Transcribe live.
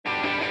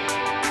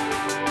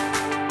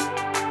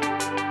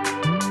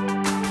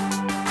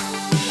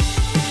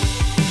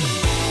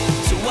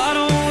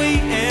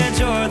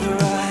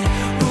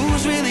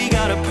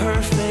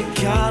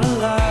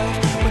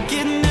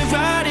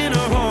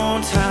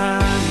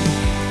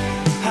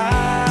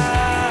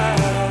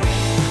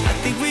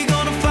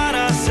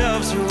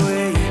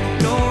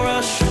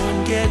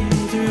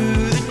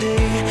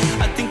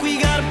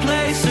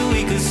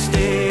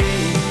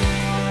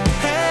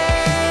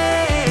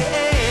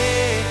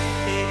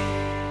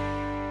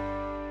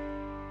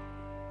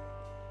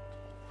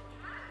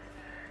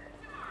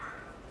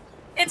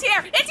It's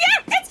here! It's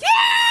here! It's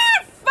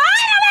here!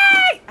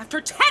 Finally! After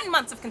 10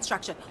 months of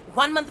construction,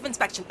 1 month of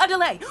inspection, a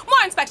delay,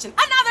 more inspection,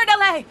 another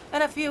delay,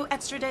 and a few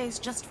extra days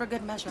just for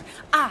good measure,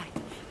 I,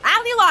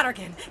 Allie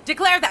Lonergan,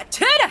 declare that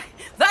today,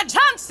 the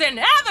Johnson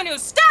Avenue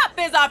stop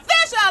is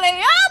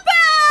officially open!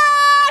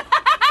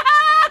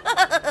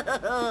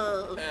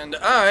 And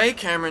I,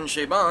 Cameron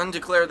Chabon,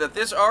 declare that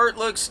this art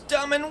looks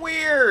dumb and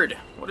weird.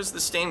 What is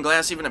the stained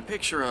glass even a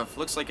picture of?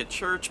 Looks like a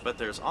church, but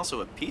there's also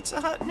a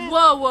Pizza Hut in it?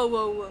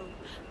 Whoa.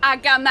 I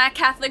got my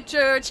Catholic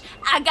Church.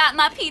 I got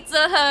my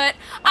Pizza Hut.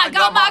 I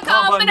got my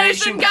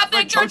combination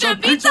Catholic Church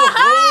and Pizza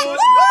Hut.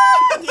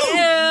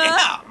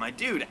 Yeah, my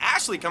dude,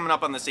 Ashley coming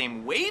up on the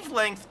same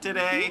wavelength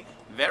today.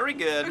 Very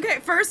good.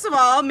 Okay, first of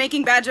all,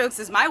 making bad jokes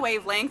is my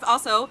wavelength.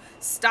 Also,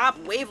 stop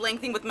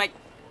wavelengthing with my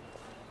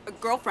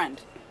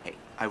girlfriend. Hey,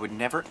 I would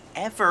never,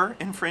 ever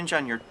infringe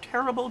on your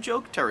terrible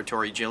joke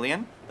territory,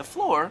 Jillian. The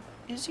floor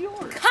is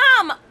yours.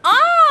 Come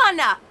on!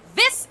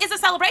 This is a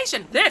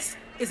celebration. This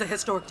is a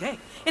historic day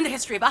in the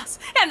history of us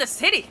and the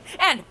city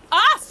and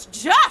us.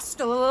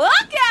 Just look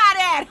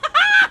at it!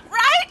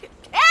 Right?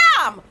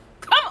 Cam!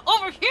 Come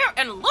over here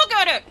and look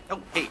at it!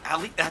 Oh, hey,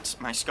 Allie,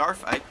 that's my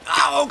scarf.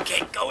 Oh,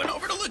 okay, going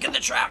over to look at the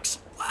tracks.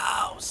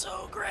 Wow,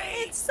 so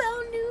great. It's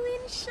so new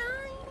and shiny.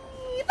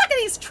 Look at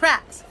these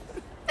tracks.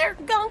 They're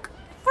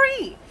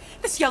gunk-free.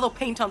 This yellow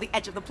paint on the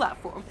edge of the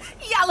platform.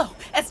 Yellow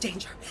as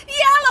danger.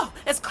 Yellow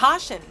as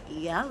caution.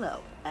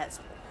 Yellow as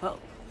hope.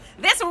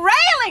 This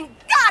railing,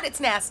 God, it's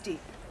nasty.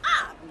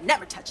 I'm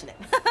never touching it.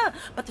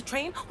 But the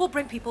train will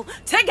bring people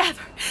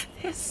together.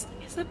 This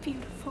is a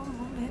beautiful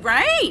moment.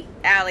 Right,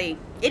 Allie.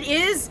 It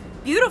is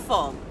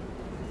beautiful.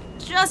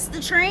 Just the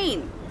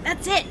train.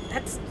 That's it.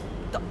 That's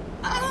the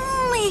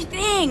only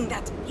thing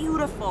that's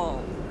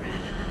beautiful.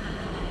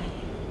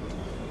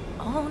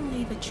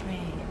 Only the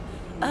train.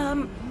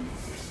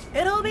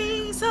 It'll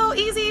be so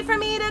easy for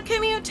me to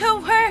commute to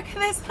work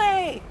this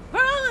way.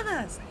 For all of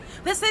us.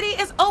 The city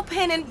is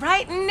open and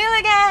bright and new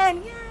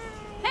again.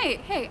 Yay!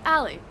 Hey,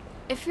 Allie.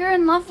 If you're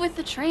in love with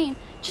the train,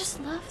 just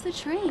love the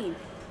train.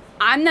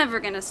 I'm never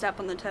gonna step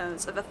on the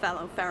toes of a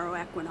fellow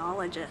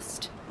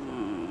ferroequinologist.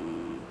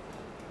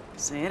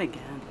 Say it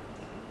again.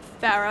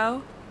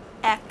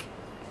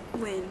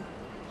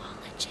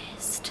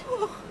 Ferroequinologist.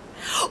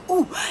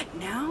 Ooh,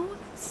 now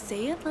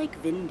say it like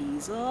Vin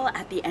Diesel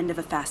at the end of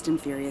a Fast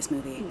and Furious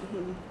movie.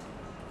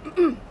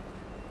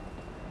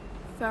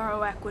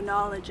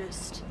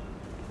 Ferroequinologist.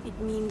 It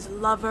means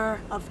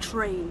lover of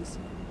trains.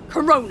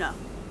 Corona.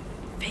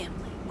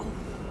 Family.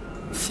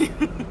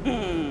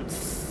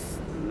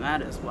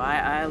 That is why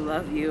I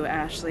love you,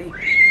 Ashley.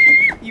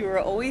 You are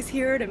always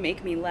here to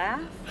make me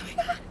laugh.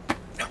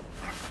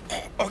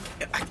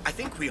 Okay, I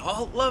think we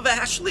all love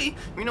Ashley.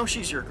 We know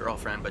she's your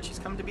girlfriend, but she's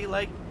come to be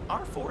like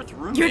our fourth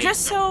roommate. You're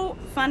just so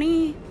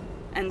funny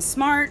and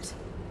smart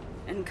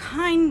and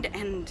kind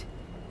and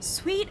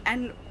sweet,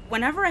 and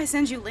whenever I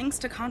send you links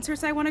to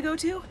concerts I want to go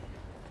to,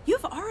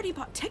 you've already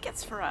bought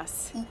tickets for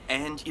us.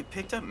 And you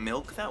picked up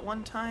milk that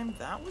one time?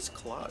 That was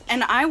clutch.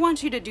 And I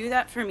want you to do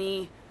that for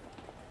me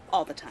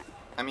all the time.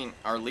 I mean,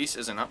 our lease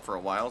isn't up for a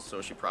while,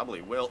 so she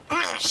probably will.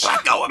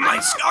 Let go of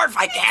my scarf!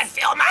 I can't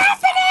feel my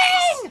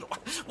happening!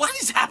 What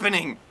is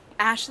happening?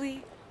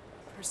 Ashley,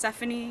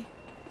 Persephone,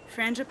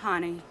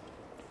 Frangipani,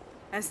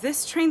 as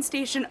this train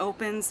station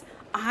opens,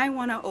 I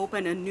want to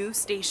open a new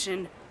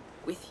station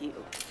with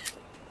you.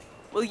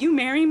 Will you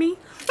marry me?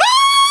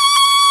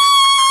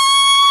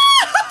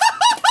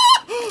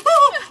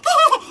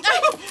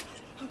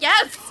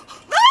 Yes!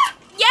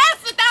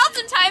 Yes,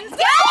 1,000 times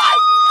yes!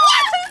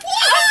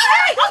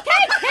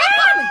 Okay,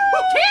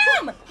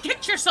 Cam!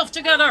 Get yourself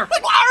together!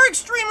 Our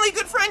extremely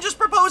good friend just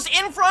proposed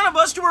in front of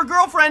us to her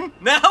girlfriend,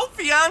 now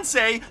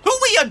fiancé, who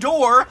we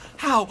adore.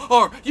 How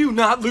are you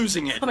not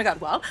losing it? Oh my God,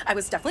 well, I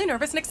was definitely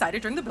nervous and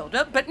excited during the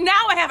build-up, but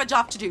now I have a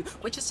job to do,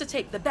 which is to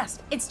take the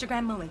best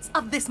Instagram moments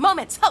of this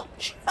moment. So,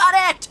 shut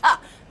it!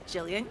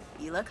 Jillian,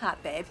 you look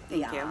hot, babe.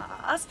 Thank you.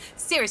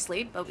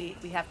 Seriously, but we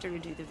have to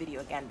redo the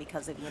video again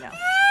because of, This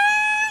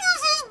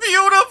is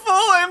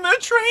beautiful, and the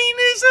train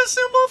is a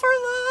symbol for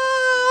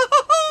love.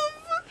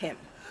 him.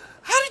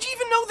 How did you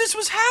even know this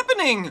was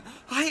happening?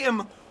 I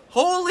am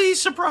wholly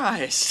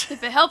surprised.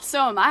 If it helps,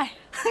 so am I.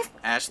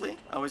 Ashley,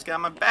 always got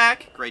my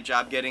back. Great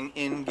job getting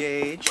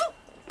engaged.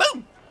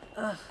 Boom!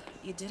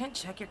 You didn't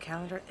check your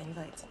calendar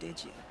invites,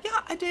 did you?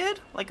 Yeah, I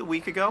did. Like a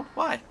week ago.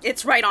 Why?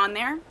 It's right on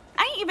there.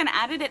 I even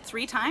added it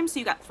 3 times, so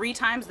you got 3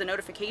 times the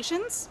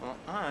notifications. Well,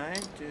 I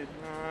did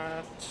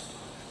not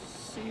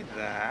see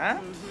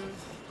that.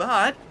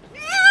 But you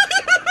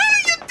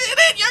did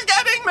it! You're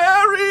getting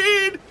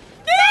married!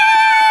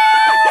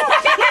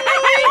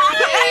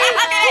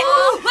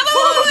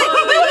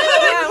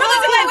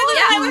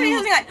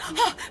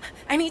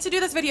 I need to do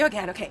this video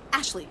again. Okay,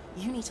 Ashley,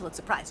 you need to look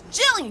surprised.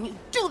 Jillian, you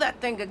do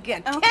that thing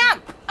again.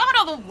 Cam, out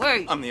of the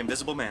way. I'm the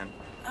invisible man.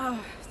 Oh,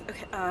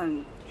 okay,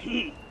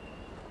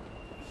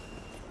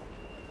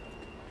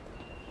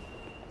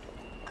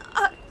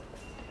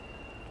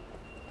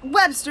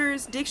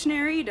 Webster's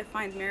dictionary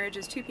defines marriage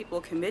as two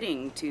people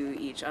committing to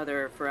each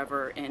other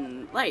forever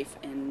in life,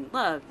 in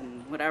love,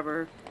 and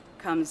whatever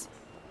comes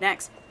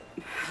next.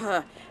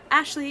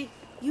 Ashley,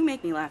 you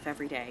make me laugh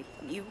every day.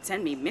 You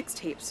send me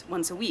mixtapes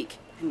once a week,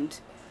 and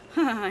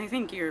I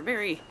think you're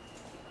very,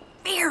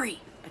 very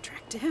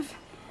attractive.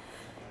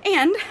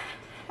 And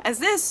as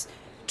this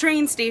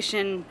train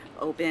station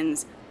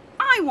opens,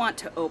 I want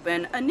to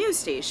open a new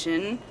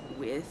station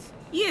with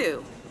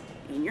you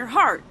in your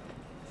heart,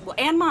 well,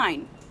 and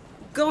mine,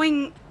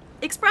 going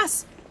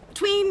express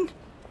between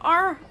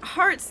our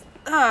hearts.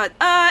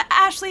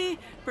 Ashley,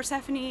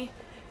 Persephone,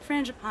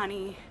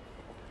 Frangipani,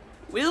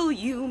 will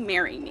you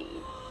marry me?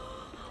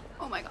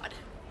 Oh my god.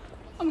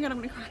 Oh my god,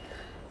 I'm gonna cry.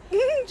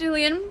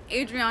 Jillian,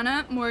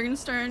 Adriana,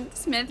 Morgenstern,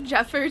 Smith,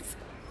 Jeffords.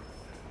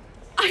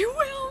 I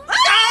will.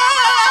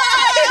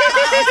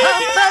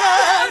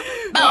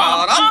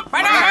 Oh,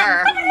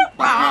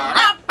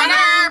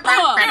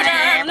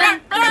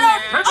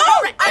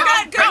 I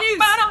got good news.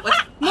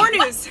 More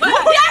news.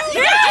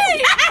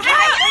 Yay!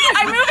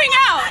 I'm moving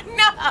out.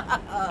 No.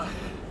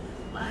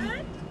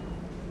 What?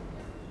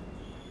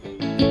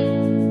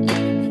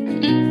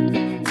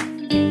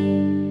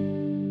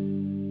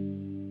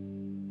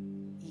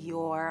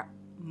 You're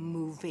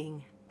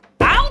moving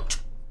out?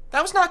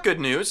 That was not good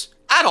news.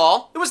 At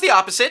all. It was the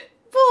opposite.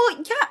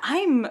 Well, yeah,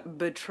 I'm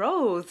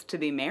betrothed to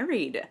be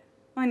married.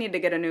 I need to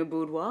get a new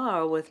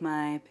boudoir with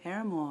my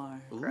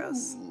paramour.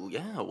 Gross. Ooh,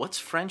 yeah, what's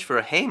French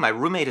for, hey, my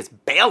roommate is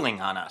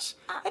bailing on us?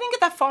 I didn't get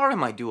that far in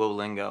my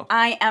Duolingo.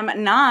 I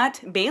am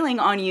not bailing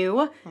on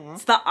you.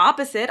 It's the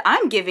opposite.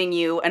 I'm giving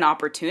you an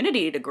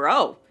opportunity to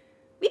grow.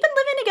 We've been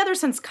living together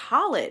since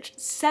college.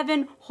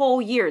 7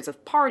 whole years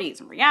of parties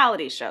and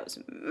reality shows,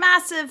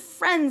 massive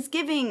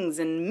friendsgivings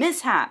and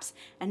mishaps.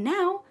 And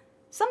now,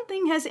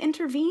 something has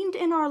intervened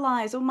in our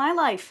lives, my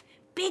life,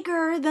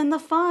 bigger than the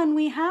fun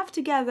we have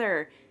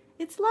together.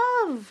 It's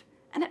love,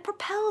 and it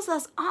propels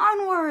us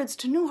onwards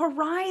to new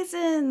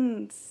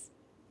horizons.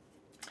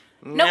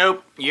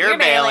 Nope, you're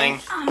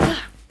bailing.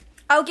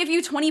 I'll give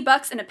you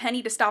 $20 and a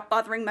penny to stop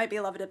bothering my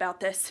beloved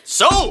about this.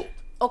 So!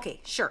 Okay,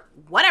 sure.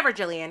 Whatever,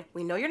 Jillian.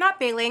 We know you're not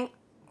bailing,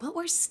 but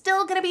we're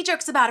still gonna be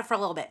jerks about it for a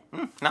little bit.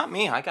 Not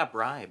me, I got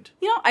bribed.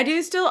 You know, I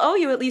do still owe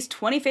you at least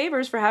 20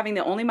 favors for having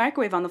the only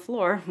microwave on the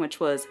floor,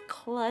 which was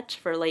clutch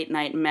for late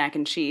night mac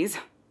and cheese.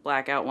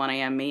 Blackout 1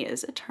 a.m. me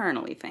is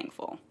eternally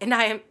thankful. And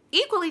I am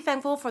equally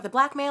thankful for the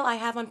blackmail I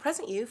have on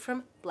Present You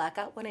from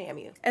Blackout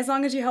 1AMU. As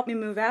long as you help me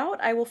move out,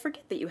 I will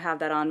forget that you have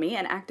that on me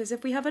and act as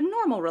if we have a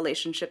normal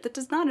relationship that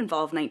does not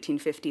involve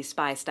 1950s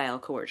spy-style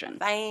coercion.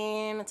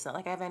 Fine. It's not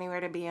like I have anywhere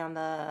to be on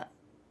the...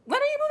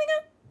 When are you moving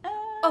out?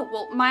 Oh,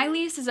 well, my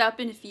lease is up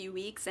in a few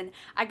weeks, and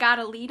I got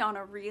a lead on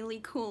a really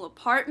cool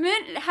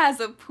apartment. It has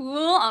a pool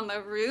on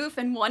the roof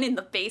and one in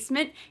the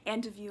basement,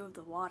 and a view of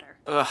the water.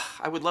 Ugh,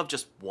 I would love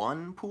just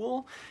one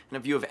pool, and a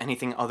view of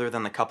anything other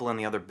than the couple in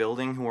the other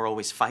building who are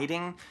always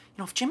fighting. You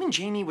know, if Jim and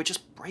Jamie would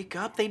just break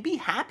up, they'd be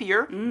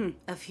happier.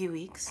 A few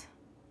weeks.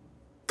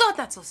 God,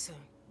 that's so soon.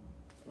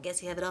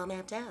 Guess you have it all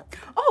mapped out.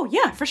 Oh,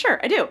 yeah, for sure,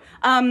 I do.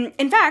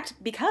 In fact,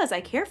 because I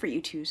care for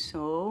you two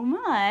so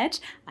much,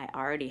 I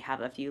already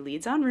have a few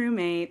leads on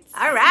roommates.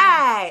 All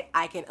right.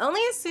 I can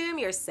only assume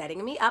you're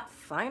setting me up,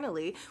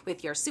 finally,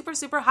 with your super,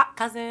 super hot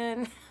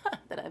cousin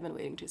that I've been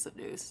waiting to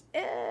seduce.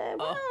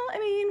 Well, I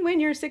mean, when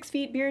you're 6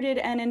 feet bearded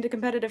and into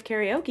competitive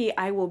karaoke,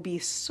 I will be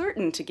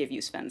certain to give you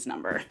Sven's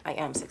number. I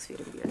am 6 feet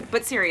of beard.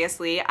 But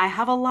seriously, I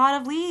have a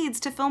lot of leads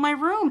to fill my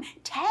room.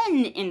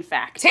 10, in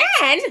fact. 10?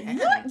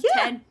 Yeah.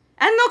 10.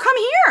 And they'll come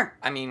here.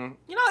 I mean,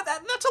 you know,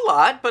 that's a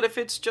lot, but if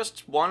it's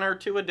just 1 or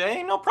 2 a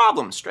day, no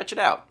problem. Stretch it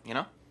out, you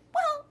know?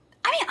 Well,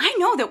 I mean, I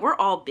know that we're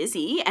all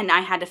busy, and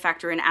I had to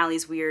factor in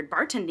Allie's weird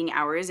bartending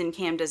hours, and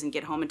Cam doesn't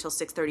get home until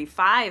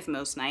 6:35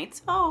 most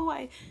nights.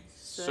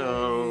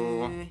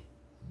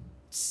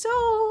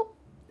 So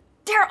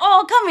they're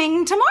all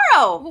coming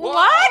tomorrow.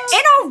 What?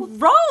 In a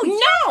row.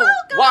 No.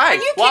 Why? Are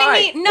you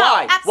Why? kidding me? No,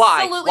 Why?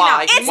 absolutely Why?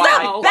 not. It's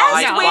Why? the Why?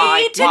 best way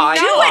Why? to Why?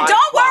 do Why? it.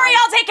 Don't Why? worry,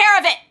 I'll take care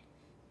of it.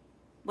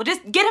 We'll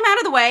just get him out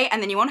of the way,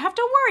 and then you won't have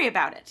to worry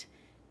about it.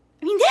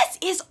 I mean, this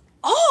is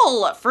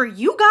all for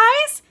you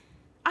guys.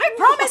 I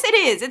promise it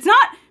is. It's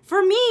not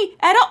for me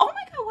at all. Oh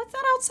my God, what's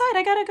that outside?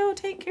 I gotta go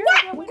take care of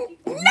that.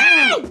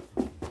 No!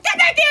 Get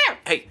back here!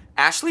 Hey,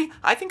 Ashley,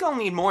 I think I'll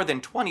need more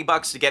than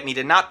 $20 to get me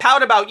to not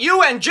pout about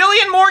you and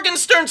Jillian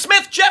Morgenstern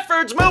Smith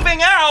Jeffords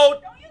moving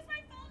out. Don't use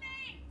my full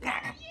name.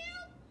 Are you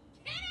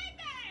kidding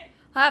me?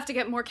 I'll have to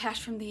get more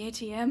cash from the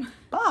ATM.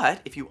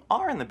 But if you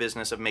are in the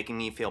business of making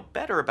me feel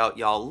better about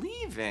y'all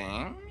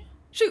leaving...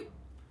 Shoot.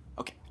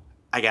 Okay,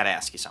 I gotta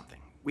ask you something.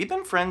 We've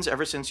been friends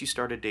ever since you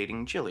started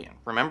dating Jillian.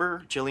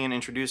 Remember? Jillian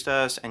introduced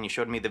us and you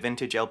showed me the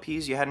vintage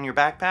LPs you had in your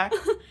backpack?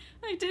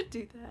 I did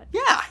do that.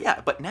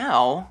 Yeah, but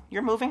now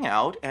you're moving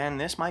out and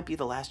this might be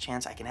the last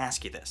chance I can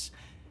ask you this.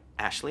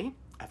 Ashley,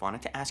 I've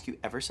wanted to ask you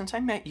ever since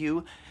I met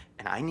you,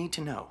 and I need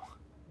to know.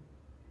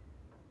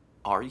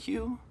 Are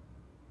you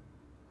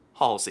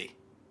Halsey?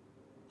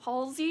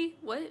 Halsey?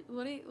 What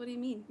do you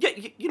mean? Yeah,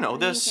 you know,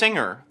 the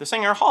singer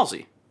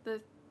Halsey.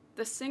 The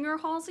The singer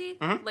Halsey?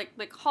 Mhm.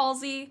 Like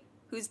Halsey,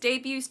 whose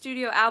debut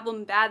studio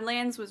album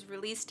Badlands was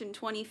released in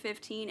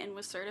 2015 and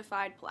was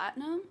certified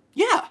platinum?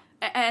 Yeah.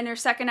 And her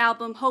second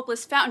album,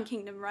 Hopeless Fountain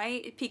Kingdom,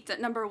 right? It peaked at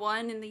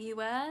 #1 in the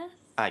US?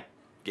 I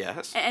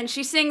guess. And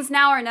she sings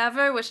Now or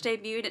Never, which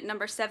debuted at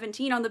number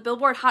 17 on the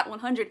Billboard Hot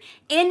 100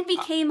 and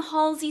became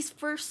Halsey's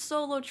first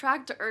solo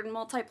track to earn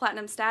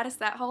multi-platinum status.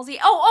 That Halsey.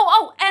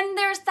 Oh, and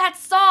there's that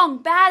song,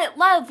 Bad at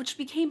Love, which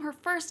became her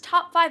first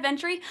top 5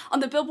 entry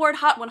on the Billboard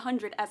Hot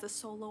 100 as a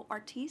solo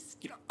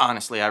artiste. You know,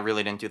 honestly, I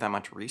really didn't do that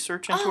much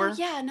research into her. Oh,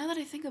 yeah, now that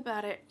I think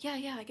about it.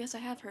 Yeah, I guess I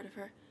have heard of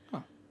her.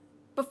 Huh.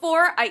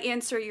 Before I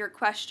answer your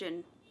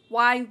question,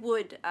 why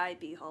would I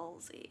be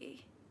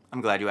Halsey?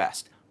 I'm glad you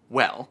asked.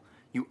 Well,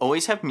 you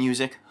always have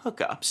music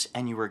hookups,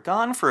 and you were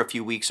gone for a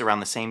few weeks around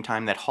the same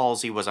time that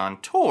Halsey was on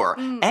tour.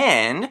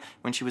 And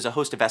when she was a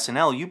host of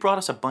SNL, you brought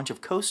us a bunch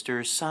of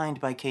coasters signed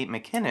by Kate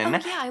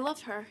McKinnon. Oh, yeah, I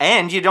love her.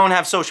 And you don't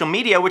have social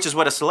media, which is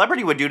what a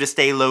celebrity would do to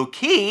stay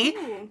low-key.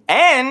 Ooh.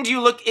 And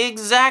you look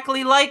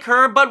exactly like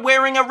her, but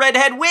wearing a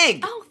redhead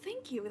wig. Oh,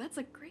 thank you. That's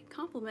a great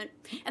compliment.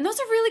 And those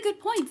are really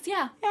good points,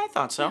 yeah. Yeah, I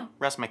thought so. Yeah.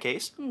 Rest my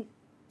case.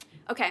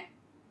 Okay,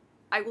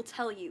 I will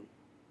tell you,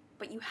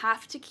 but you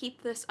have to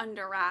keep this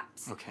under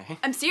wraps. Okay.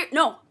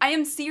 No, I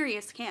am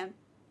serious, Cam.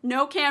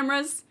 No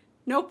cameras,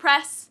 no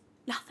press,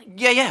 nothing.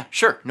 Yeah,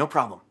 sure. No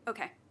problem.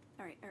 Okay,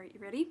 all right, you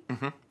ready?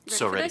 Mm-hmm. You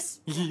So for ready.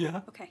 this?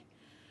 Yeah. Okay.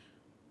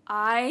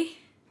 I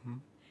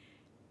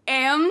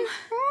am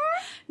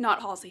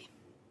not Halsey.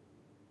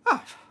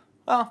 Oh,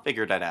 well,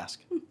 figured I'd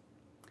ask.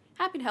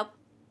 Happy to help.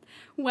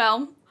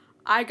 Well,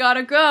 I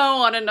gotta go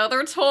on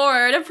another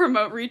tour to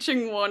promote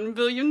reaching 1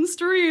 billion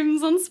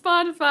streams on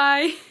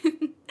Spotify.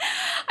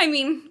 I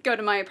mean, go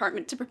to my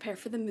apartment to prepare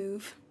for the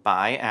move.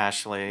 Bye,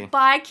 Ashley.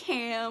 Bye,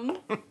 Cam.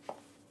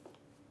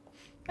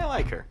 I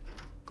like her.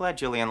 Glad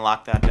Jillian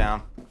locked that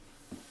down.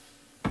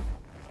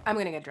 I'm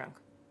gonna get drunk.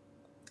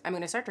 I'm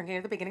gonna start drinking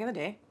at the beginning of the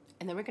day,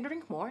 and then we're gonna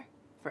drink more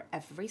for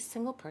every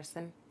single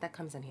person that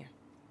comes in here.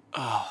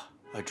 Oh,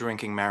 a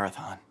drinking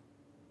marathon.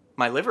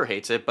 My liver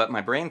hates it, but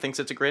my brain thinks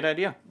it's a great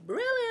idea.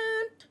 Brilliant!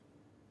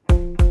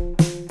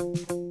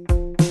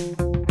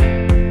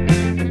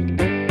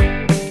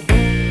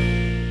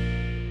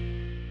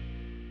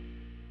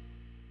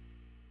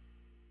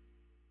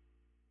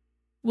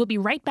 We'll be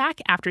right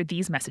back after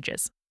these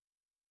messages.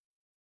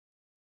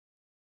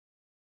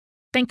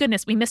 Thank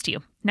goodness we missed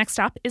you. Next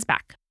Stop is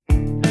back.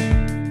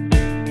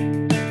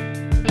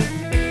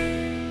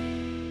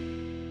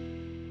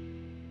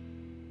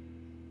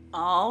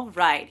 All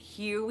right,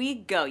 here we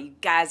go. You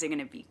guys are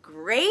gonna be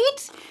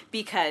great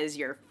because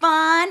you're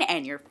fun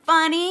and you're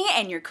funny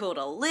and you're cool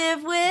to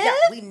live with. Yeah,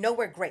 we know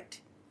we're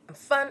great. I'm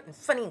fun and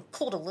funny and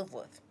cool to live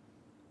with.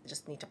 I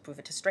just need to prove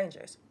it to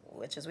strangers,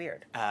 which is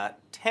weird.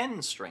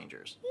 10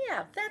 strangers.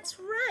 Yeah, that's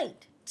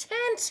right. 10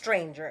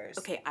 strangers.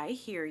 Okay, I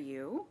hear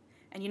you.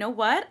 And you know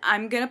what?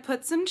 I'm gonna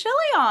put some chili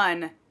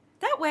on.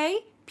 That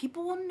way,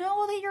 people will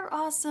know that you're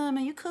awesome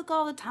and you cook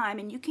all the time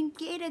and you can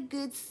get a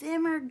good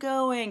simmer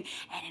going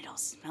and it'll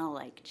smell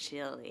like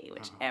chili,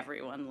 which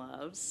everyone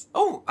loves.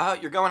 Oh,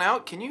 you're going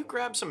out? Can you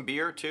grab some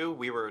beer, too?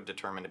 We were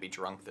determined to be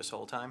drunk this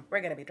whole time.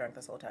 We're gonna be drunk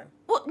this whole time.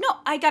 Well, no,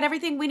 I got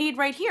everything we need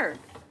right here.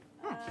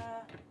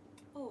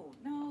 Oh,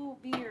 no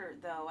beer,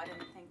 though. I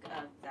didn't think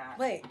of that.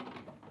 Wait,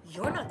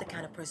 you're not the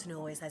kind of person who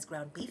always has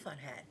ground beef on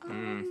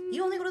hand.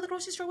 You only go to the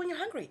grocery store when you're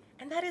hungry,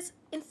 and that is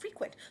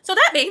infrequent. So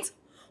that means,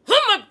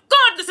 oh my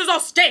God, this is all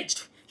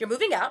staged. You're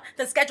moving out,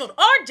 then scheduled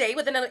our day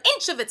with another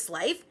inch of its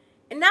life,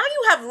 and now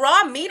you have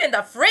raw meat in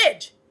the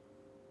fridge.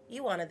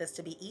 You wanted this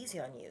to be easy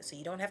on you, so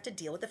you don't have to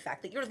deal with the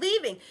fact that you're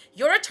leaving.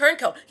 You're a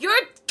turncoat. You're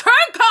a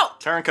turncoat!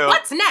 Turncoat.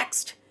 What's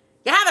next?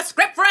 You have a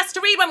script for us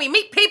to read when we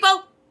meet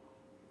people?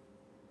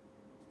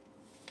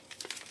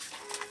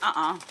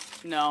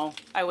 No,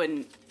 I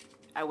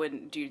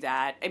wouldn't do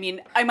that. I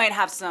mean, I might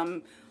have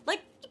some,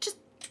 like, just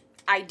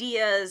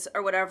ideas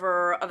or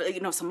whatever, of, you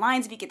know, some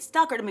lines if you get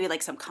stuck, or maybe,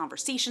 like, some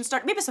conversation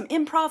start, maybe some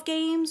improv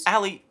games.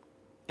 Allie,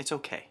 it's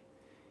okay.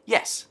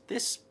 Yes,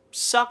 this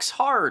sucks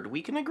hard,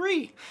 we can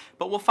agree.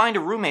 But we'll find a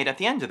roommate at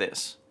the end of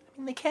this. I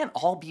mean, they can't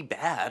all be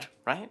bad,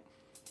 right?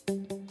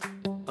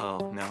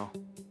 Oh, no.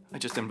 I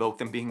just invoked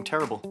them being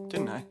terrible,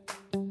 didn't I?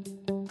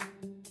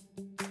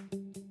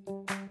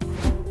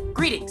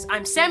 Greetings,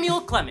 I'm Samuel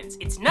Clemens.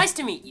 It's nice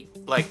to meet you.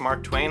 Like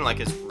Mark Twain, like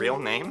his real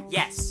name?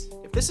 Yes.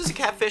 If this is a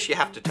catfish, you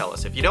have to tell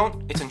us. If you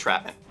don't, it's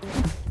entrapment.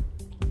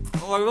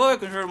 Oh, I really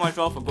consider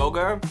myself a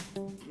go-getter.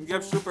 Get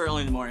up super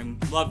early in the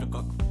morning. Love to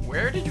cook.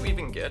 Where did you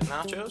even get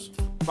nachos?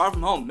 Far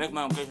from home, make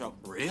my own queso.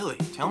 Really?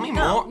 Tell me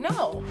more.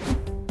 No.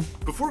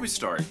 Before we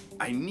start,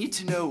 I need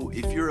to know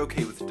if you're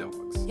okay with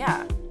dogs.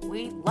 Yeah,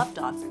 we love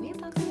dogs. We have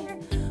dogs in here.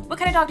 What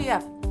kind of dog do you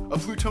have? A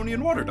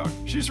Plutonian water dog.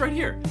 She's right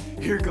here.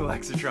 Here,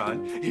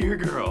 Galaxitron. Here,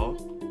 girl.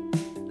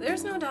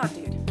 There's no dog,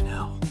 dude.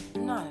 No.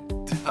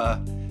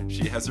 None.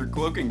 She has her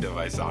cloaking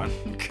device on.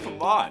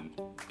 Come on.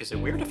 Is it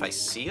weird if I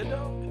see a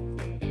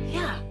dog?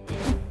 Yeah.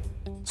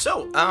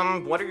 So,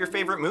 what are your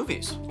favorite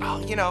movies?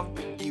 Oh, you know,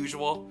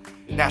 usual.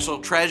 National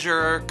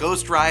Treasure,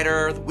 Ghost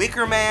Rider, The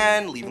Wicker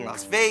Man, Leaving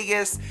Las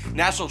Vegas,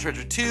 National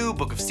Treasure 2,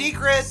 Book of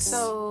Secrets.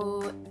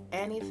 So,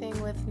 anything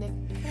with Nick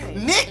Cage?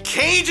 Nick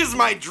Cage is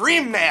my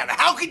dream man.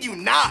 How could you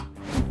not?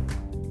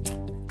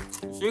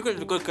 Secret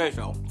is a good case,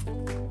 though.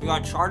 We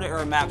got Charter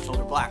or Max, so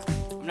they're black.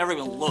 I've never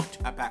even looked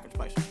at packaged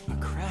spices. A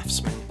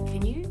craftsman.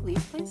 Can you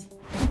leave, please?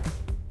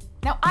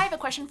 Now, I have a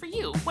question for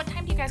you. What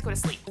time do you guys go to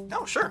sleep?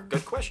 Oh, sure.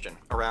 Good question.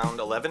 Around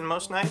 11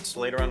 most nights,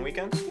 later on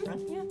weekends. Yeah.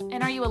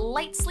 And are you a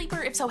light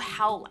sleeper? If so,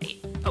 how light?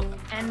 Oh,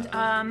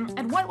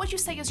 and what would you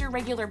say is your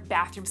regular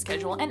bathroom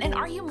schedule? And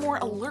are you more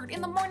alert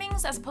in the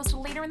mornings as opposed to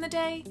later in the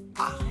day?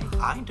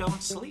 I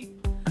don't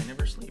sleep. I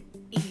never sleep.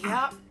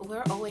 Yeah,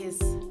 we're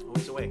always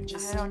awake.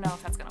 I don't know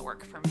if that's gonna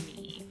work for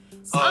me.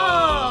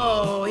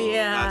 Oh,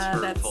 yeah, that's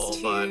hurtful,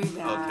 too but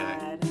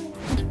bad.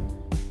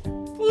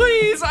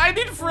 Please, I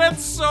need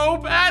friends so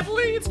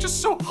badly. It's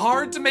just so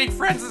hard to make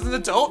friends as an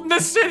adult in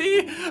this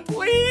city.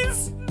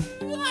 Please.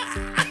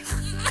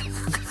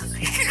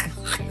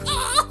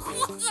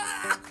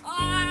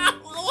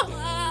 I'm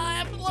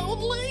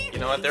lonely. You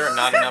know what? There are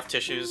not enough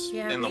tissues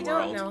Yeah, in the we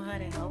world. don't know how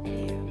to help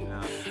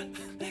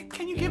you.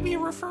 Can you give me a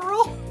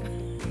referral?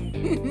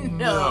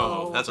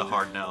 No. That's a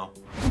hard no.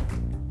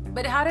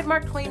 But how did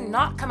Mark Twain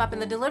not come up in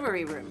the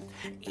delivery room?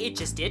 It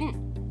just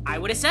didn't. I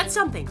would have said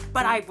something,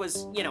 but I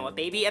was, a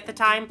baby at the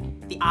time.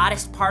 The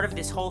oddest part of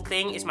this whole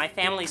thing is my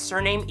family's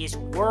surname is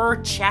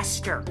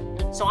Worcester.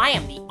 So I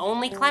am the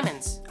only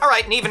Clemens. All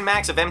right, Neve and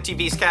Max of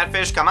MTV's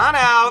Catfish, come on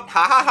out.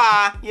 Ha ha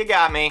ha. You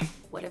got me.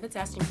 What if it's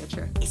Ashton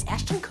Kutcher? Is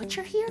Ashton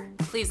Kutcher here?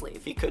 Please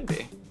leave. He could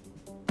be.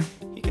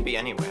 He could be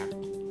anywhere.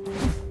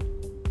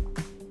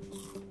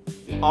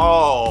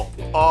 Oh.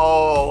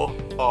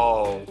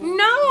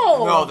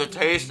 No! No, the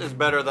taste is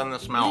better than the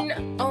smell. No.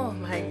 Oh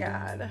my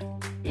god.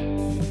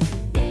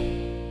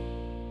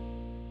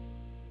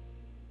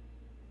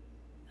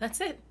 That's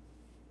it.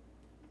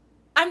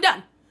 I'm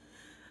done.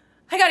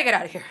 I gotta get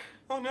out of here.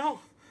 Oh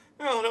no.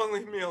 No, don't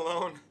leave me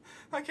alone.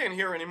 I can't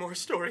hear any more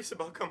stories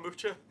about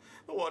kombucha.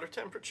 The water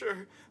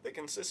temperature, the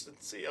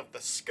consistency of the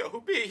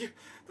SCOBY,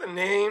 the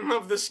name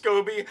of the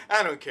SCOBY.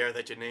 I don't care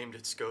that you named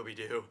it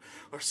Scooby-Doo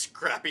or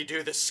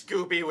Scrappy-Doo the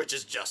Scooby, which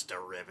is just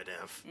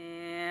derivative.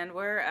 And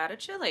we're out of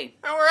chili.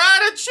 And we're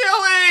out of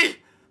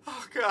chili!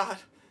 Oh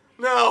God,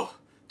 no.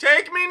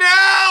 Take me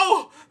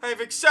now!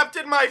 I've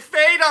accepted my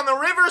fate on the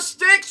river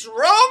Styx. Roll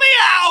me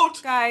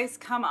out! Guys,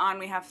 come on.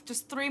 We have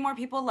just 3 more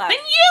people left. Then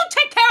you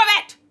take care of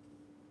it!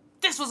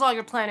 This was all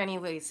your plan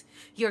anyways.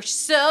 You're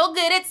so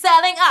good at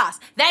selling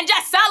us, then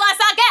just sell us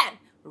again!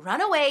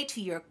 Run away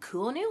to your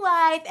cool new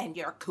life and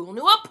your cool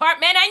new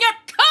apartment and your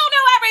cool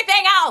new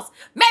everything else!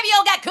 Maybe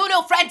you'll get cool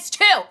new friends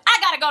too! I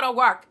gotta go to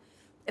work!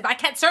 If I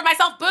can't serve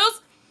myself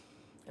booze,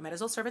 I might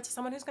as well serve it to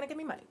someone who's gonna give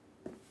me money.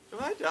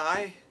 If I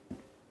die,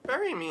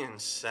 bury me in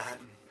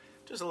satin.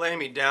 Just lay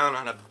me down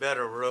on a bed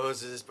of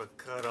roses, but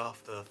cut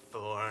off the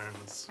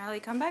thorns.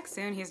 Allie, come back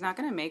soon. He's not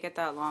gonna make it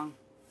that long.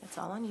 It's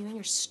all on you and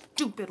your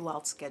stupid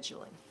wild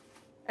scheduling.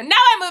 And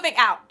now I'm moving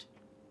out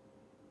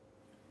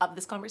of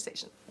this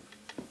conversation.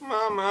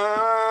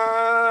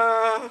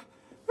 Mama,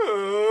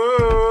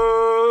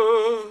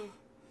 oh,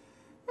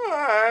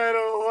 I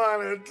don't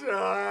want to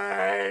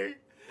die.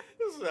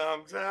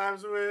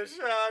 Sometimes wish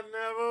I'd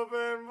never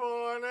been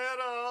born at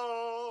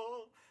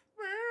all.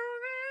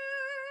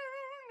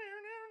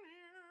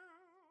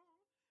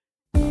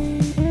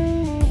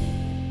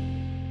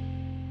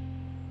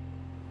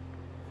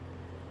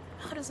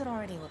 How does it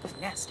already look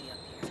nasty up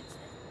here?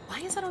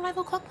 Why is that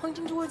arrival clock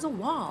pointing towards a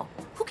wall?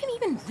 Who can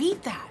even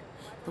read that?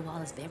 The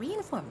wall is very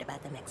informed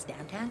about the next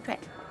downtown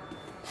trip.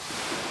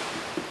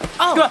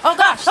 Oh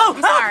gosh!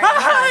 I'm sorry.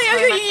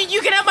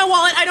 You can have my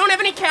wallet. I don't have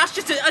any cash,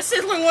 just a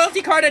sizzling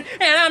loyalty card,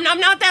 and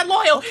I'm not that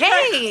loyal.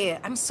 Okay,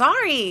 I'm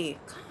sorry.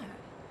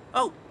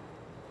 God.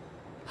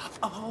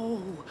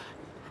 Oh.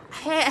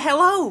 Hey,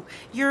 hello.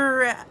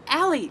 You're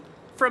Allie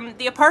from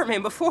the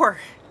apartment before.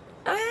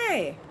 Oh,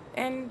 hey.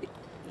 And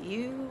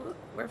you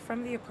were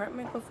from the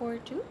apartment before,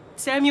 too?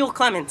 Samuel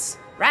Clemens.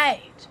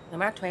 Right. The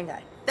Mark Twain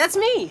guy. That's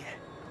me.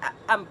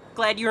 I'm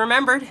glad you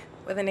remembered.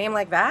 With a name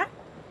like that?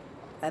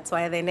 That's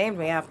why they named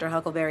me after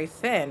Huckleberry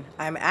Finn.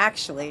 I'm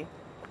actually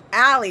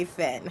Allie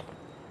Finn.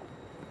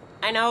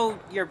 I know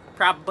you're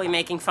probably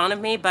making fun of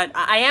me, but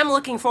I am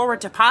looking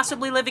forward to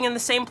possibly living in the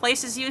same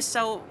place as you,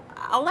 so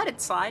I'll let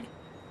it slide.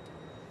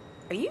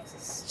 Are you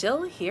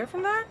still here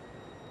from that?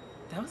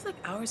 That was like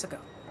hours ago.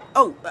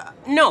 Oh,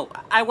 no.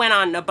 I went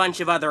on a bunch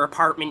of other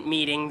apartment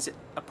meetings.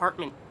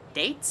 Apartment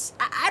dates?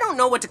 I don't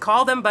know what to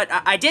call them, but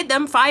I did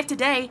them 5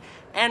 today,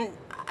 and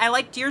I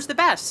liked yours the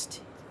best.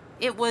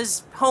 It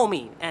was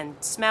homey and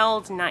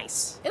smelled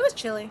nice. It was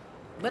chilly,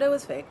 but it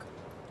was fake.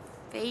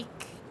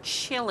 Fake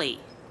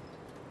chili.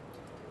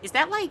 Is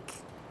that like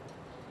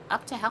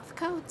up to health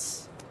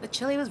codes? The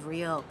chili was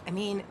real. I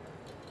mean,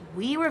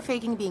 we were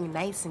faking being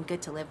nice and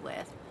good to live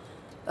with.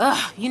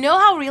 Ugh, you know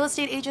how real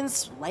estate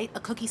agents light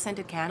a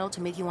cookie-scented candle to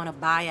make you want to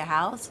buy a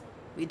house?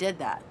 We did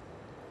that.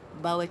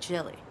 But with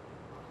chili.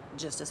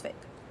 Just as fake.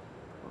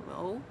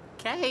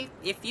 Okay,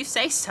 if you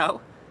say so.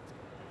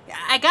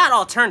 I got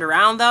all turned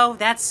around, though.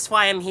 That's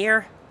why I'm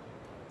here.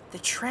 The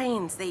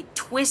trains, they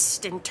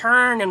twist and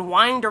turn and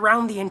wind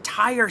around the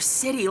entire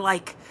city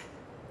like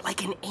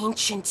an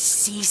ancient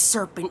sea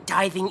serpent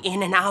diving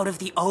in and out of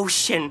the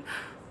ocean.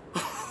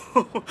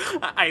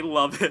 I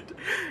love it.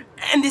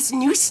 And this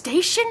new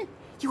station?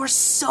 You are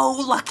so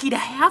lucky to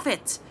have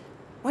it.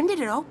 When did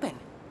it open?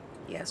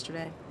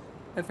 Yesterday.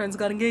 My friends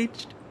got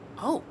engaged.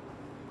 Oh,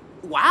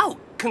 wow.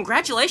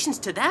 Congratulations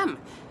to them.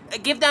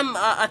 Give them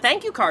a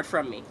thank you card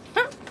from me.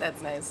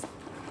 That's nice.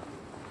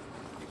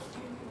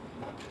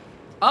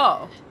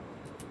 Oh,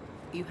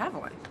 you have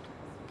one.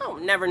 Oh,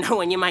 never know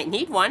when you might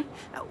need one.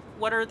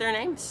 What are their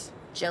names?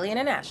 Jillian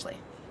and Ashley.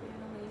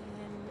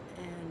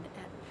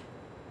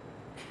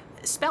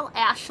 Spell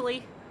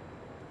Ashley.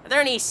 Are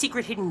there any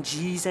secret hidden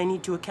G's I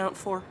need to account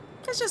for?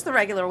 It's just the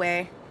regular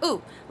way.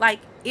 Ooh, like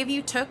if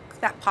you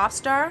took that pop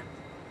star,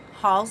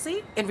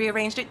 Halsey, and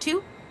rearranged it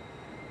to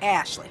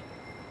Ashley.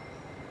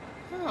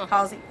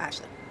 Halsey,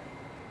 Ashley.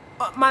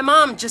 My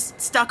mom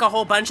just stuck a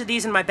whole bunch of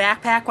these in my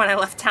backpack when I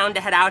left town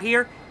to head out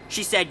here.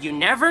 She said, you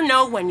never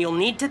know when you'll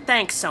need to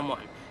thank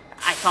someone.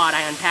 I thought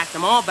I unpacked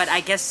them all, but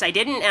I guess I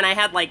didn't, and I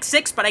had like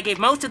 6, but I gave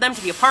most of them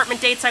to the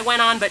apartment dates I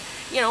went on, but,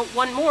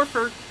 one more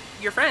for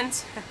your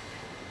friends.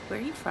 Where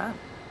are you from?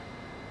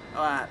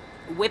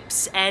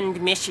 Whips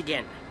End,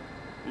 Michigan.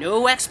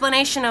 No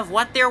explanation of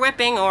what they're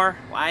whipping or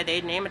why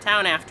they'd name a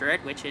town after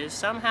it, which is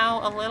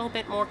somehow a little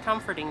bit more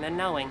comforting than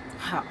knowing.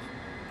 Wow,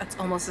 that's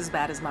almost as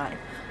bad as mine.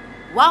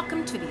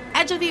 Welcome to the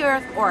edge of the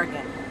earth,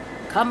 Oregon.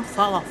 Come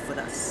fall off with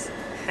us.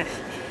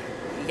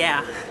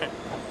 Yeah.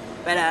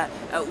 But,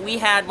 we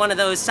had one of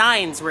those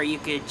signs where you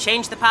could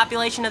change the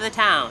population of the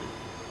town.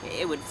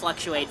 It would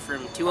fluctuate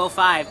from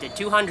 205 to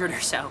 200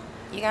 or so.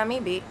 You got me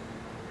beat.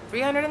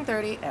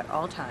 330 at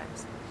all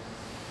times.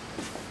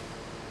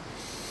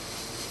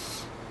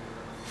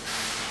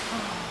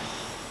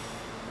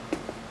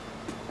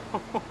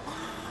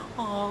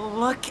 Oh,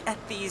 look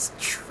at these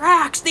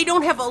tracks. They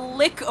don't have a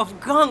lick of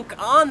gunk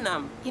on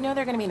them. You know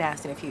they're gonna be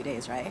nasty in a few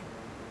days, right?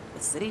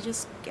 The city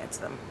just gets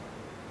them.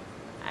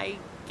 I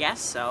guess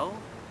so.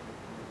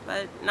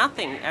 But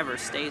nothing ever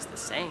stays the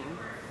same.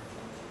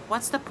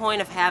 What's the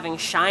point of having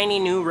shiny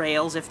new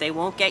rails if they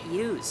won't get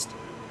used?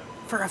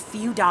 For a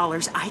few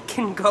dollars, I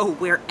can go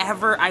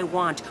wherever I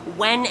want,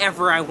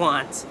 whenever I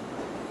want.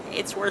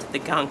 It's worth the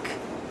gunk.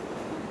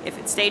 If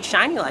it stayed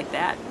shiny like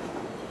that,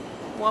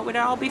 what would it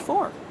all be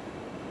for?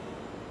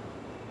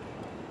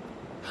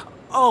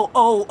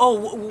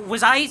 Oh,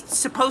 was I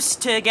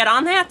supposed to get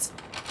on that?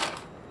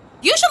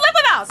 You should live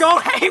with us! Oh,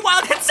 hey,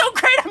 wow, that's so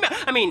great!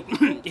 I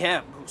mean,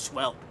 yeah,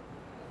 swell.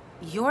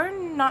 You're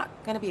not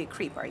gonna be a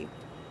creep, are you?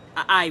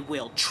 I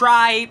will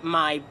try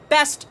my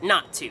best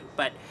not to,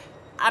 but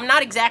I'm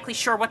not exactly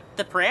sure what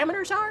the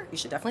parameters are. You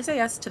should definitely say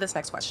yes to this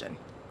next question.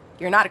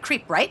 You're not a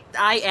creep, right?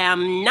 I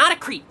am not a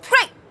creep.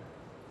 Right!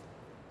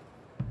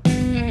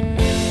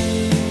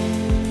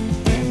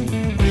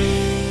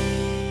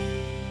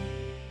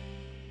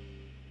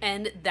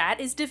 And that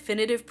is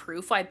definitive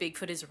proof why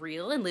Bigfoot is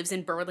real and lives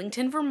in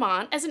Burlington,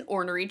 Vermont as an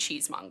ornery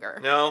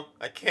cheesemonger. No,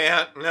 I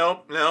can't.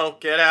 Nope, no,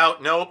 get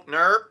out. Nope,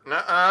 nerp,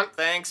 nuh-uh,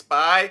 thanks,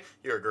 bye.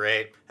 You're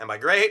great. And by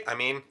great, I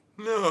mean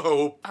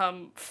no.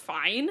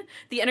 Fine.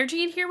 The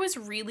energy in here was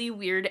really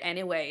weird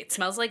anyway. It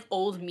smells like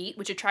old meat,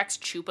 which attracts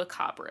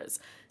chupacabras.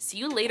 See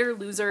you later,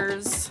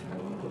 losers.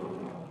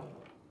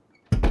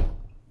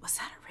 Was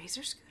that a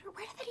razor scooter?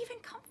 Where did that even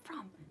come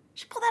from?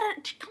 She pulled that out.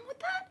 Did she come with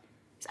that?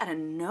 It's out of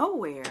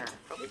nowhere.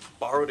 Probably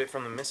borrowed it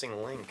from the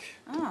missing link.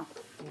 Oh.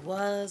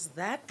 Was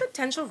that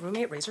potential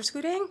roommate razor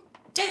scooting?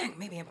 Dang,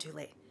 maybe I'm too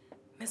late.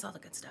 Miss all the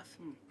good stuff.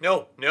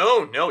 No,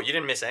 you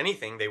didn't miss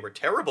anything. They were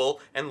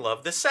terrible and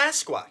loved the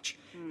Sasquatch.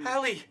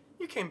 Hallie,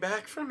 you came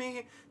back for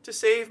me to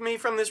save me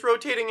from this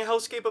rotating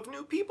hellscape of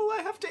new people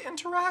I have to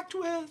interact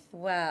with.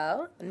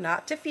 Well,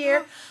 not to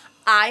fear.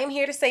 I am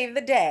here to save the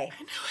day.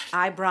 I knew it.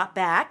 I brought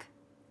back,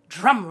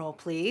 drum roll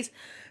please,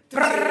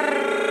 Samuel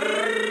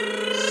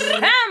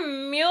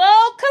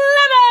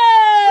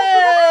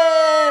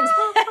Clemens!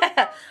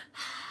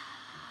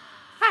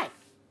 Hi,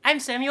 I'm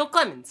Samuel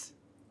Clemens.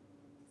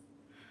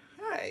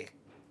 Hi.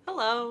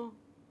 Hello.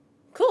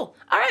 Cool.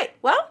 All right.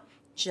 Well,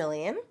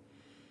 Jillian,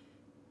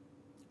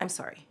 I'm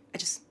sorry. I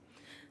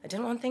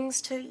didn't want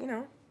things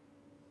to,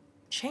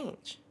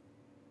 change.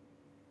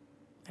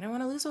 I didn't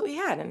want to lose what we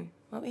had, and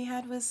what we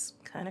had was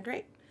kind of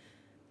great.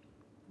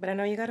 But I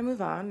know you got to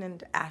move on,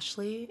 and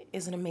Ashley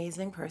is an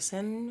amazing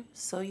person,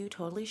 so you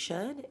totally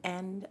should,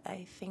 and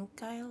I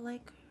think I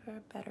like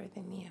her better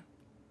than you.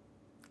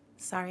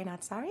 Sorry,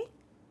 not sorry?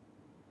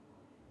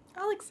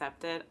 I'll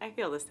accept it. I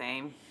feel the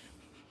same.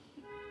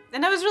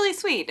 And that was really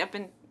sweet up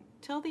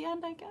until the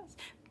end, I guess.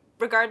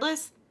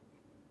 Regardless,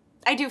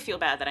 I do feel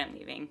bad that I'm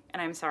leaving,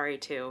 and I'm sorry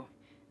too.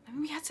 I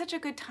mean, we had such a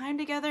good time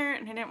together,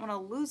 and I didn't want to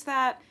lose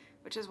that,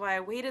 which is why I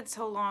waited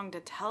so long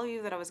to tell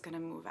you that I was going to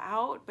move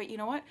out. But you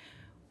know what?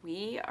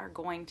 We are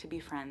going to be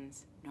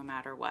friends no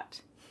matter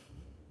what.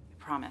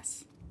 I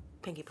promise.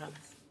 Pinky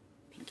promise.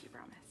 Pinky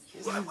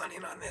promise. Ooh, I want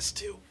in on this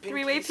too.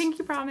 Three-way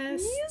pinky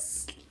promise.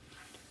 Yes.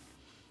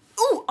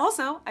 Ooh,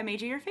 Also, I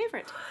made you your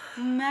favorite.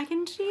 Mac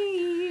and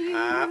cheese.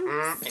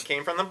 It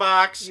came from the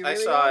box. You I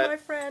really saw are it. my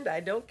friend. I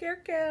don't care,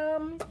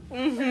 Kim. God,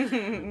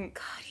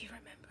 you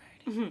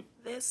remembered.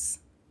 This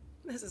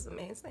is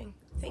amazing.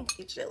 Thank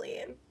you,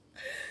 Jillian.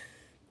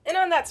 And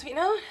on that sweet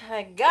note,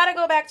 I gotta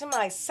go back to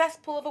my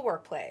cesspool of a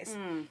workplace.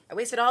 I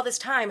wasted all this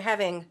time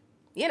having,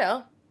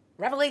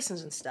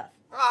 revelations and stuff.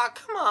 Aw,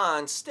 come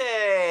on,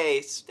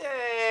 stay.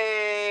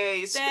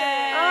 Okay.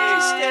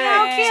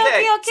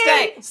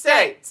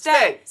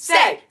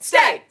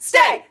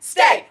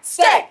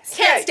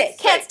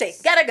 Can't stay.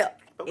 Gotta go.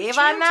 But we If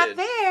I'm not chanted.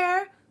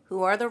 there,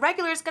 who are the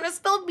regulars gonna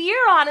spill beer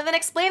on and then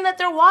explain that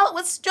their wallet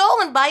was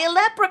stolen by a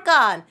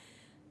leprechaun?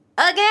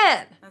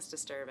 Again. That's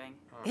disturbing.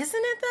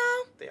 Isn't it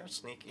though? They are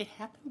sneaky. It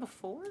happened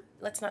before?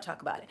 Let's not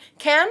talk about it.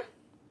 Cam?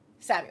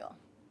 Samuel.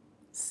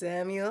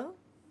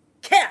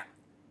 Cam.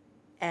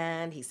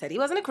 And he said he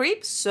wasn't a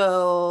creep,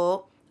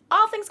 so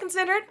all things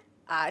considered,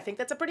 I think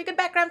that's a pretty good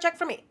background check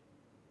for me.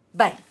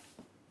 Bye.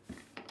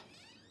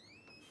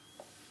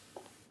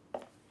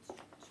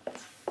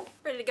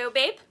 Ready to go,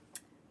 babe?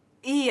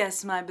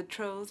 Yes, my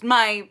betrothed,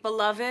 my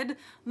beloved,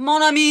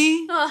 mon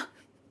ami. Oh,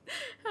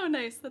 how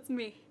nice. That's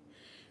me.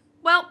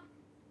 Well,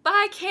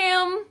 bye,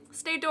 Cam.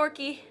 Stay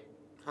dorky.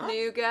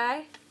 New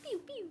guy. Pew,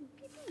 pew,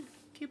 pew, pew.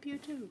 Pew pew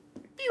too.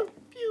 Pew,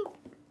 pew.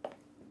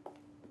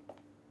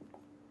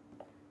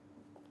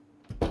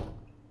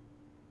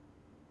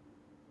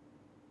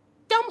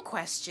 Dumb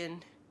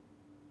question.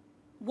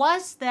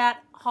 Was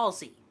that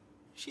Halsey?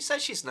 She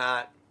says she's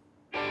not.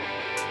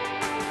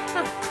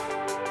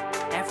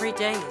 Every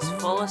day is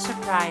full of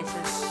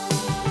surprises.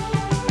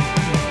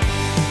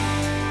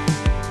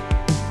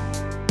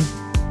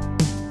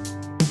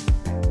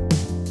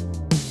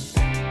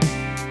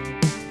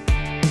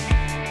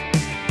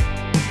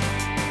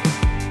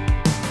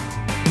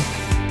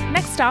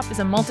 Next Stop is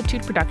a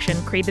Multitude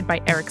production created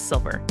by Eric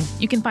Silver.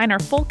 You can find our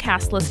full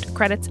cast list,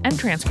 credits, and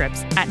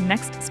transcripts at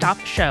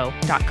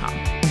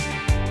nextstopshow.com.